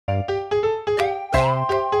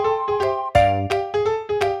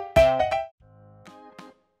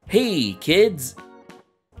Hey kids!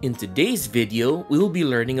 In today's video, we will be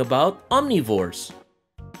learning about omnivores.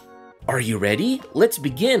 Are you ready? Let's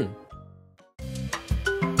begin!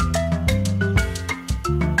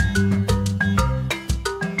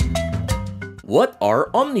 What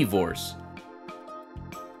are omnivores?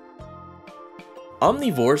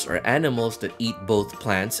 Omnivores are animals that eat both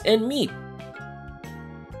plants and meat.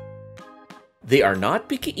 They are not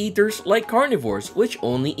picky eaters like carnivores, which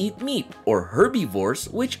only eat meat, or herbivores,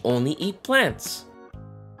 which only eat plants.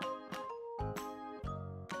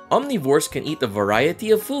 Omnivores can eat a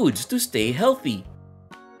variety of foods to stay healthy.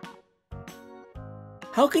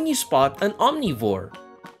 How can you spot an omnivore?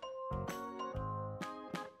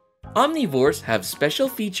 Omnivores have special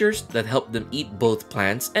features that help them eat both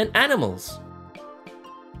plants and animals.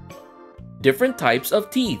 Different types of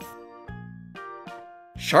teeth.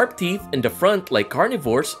 Sharp teeth in the front like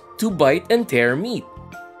carnivores to bite and tear meat.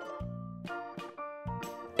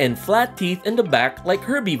 And flat teeth in the back like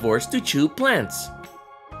herbivores to chew plants.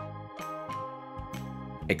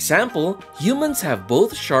 Example, humans have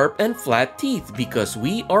both sharp and flat teeth because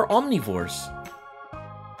we are omnivores.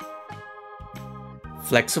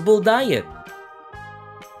 Flexible diet.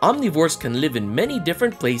 Omnivores can live in many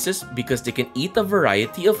different places because they can eat a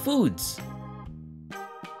variety of foods.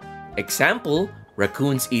 Example,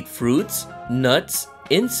 raccoons eat fruits, nuts,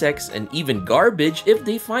 insects, and even garbage if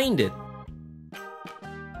they find it.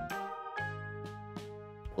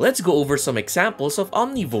 Let's go over some examples of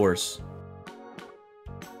omnivores.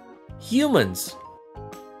 Humans.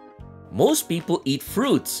 Most people eat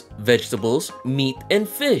fruits, vegetables, meat, and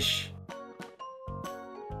fish.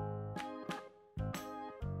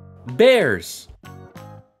 Bears.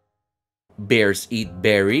 Bears eat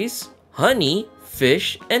berries, honey,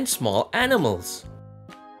 fish, and small animals.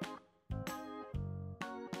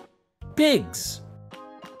 Pigs.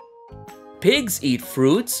 Pigs eat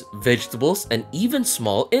fruits, vegetables, and even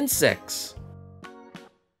small insects.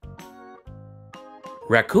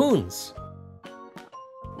 Raccoons.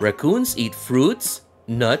 Raccoons eat fruits,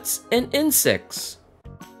 nuts, and insects.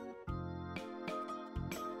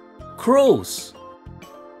 Crows.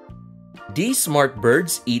 These smart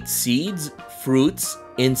birds eat seeds, fruits,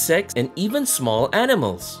 insects, and even small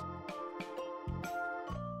animals.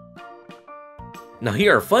 Now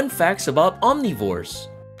here are fun facts about omnivores.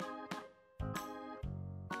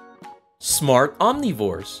 Smart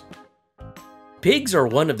omnivores. Pigs are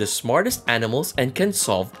one of the smartest animals and can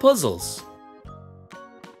solve puzzles.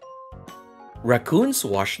 Raccoons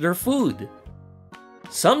wash their food.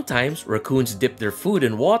 Sometimes raccoons dip their food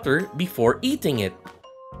in water before eating it.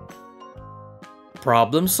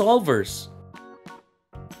 Problem solvers.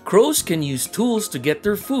 Crows can use tools to get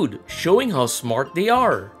their food, showing how smart they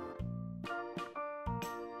are.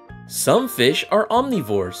 Some fish are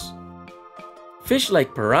omnivores. Fish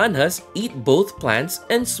like piranhas eat both plants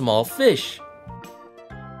and small fish.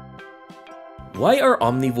 Why are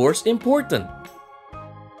omnivores important?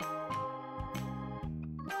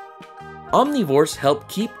 Omnivores help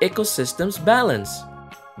keep ecosystems balanced.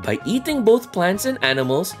 By eating both plants and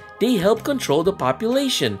animals, they help control the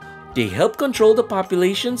population. They help control the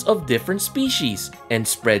populations of different species and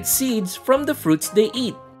spread seeds from the fruits they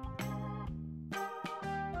eat.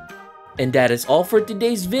 And that is all for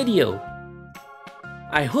today's video.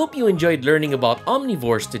 I hope you enjoyed learning about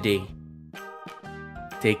omnivores today.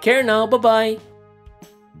 Take care now, bye-bye!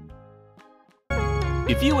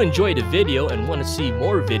 If you enjoyed the video and want to see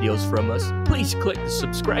more videos from us, please click the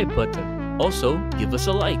subscribe button. Also, give us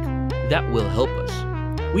a like. That will help us.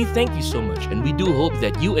 We thank you so much and we do hope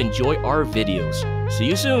that you enjoy our videos. See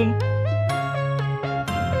you soon!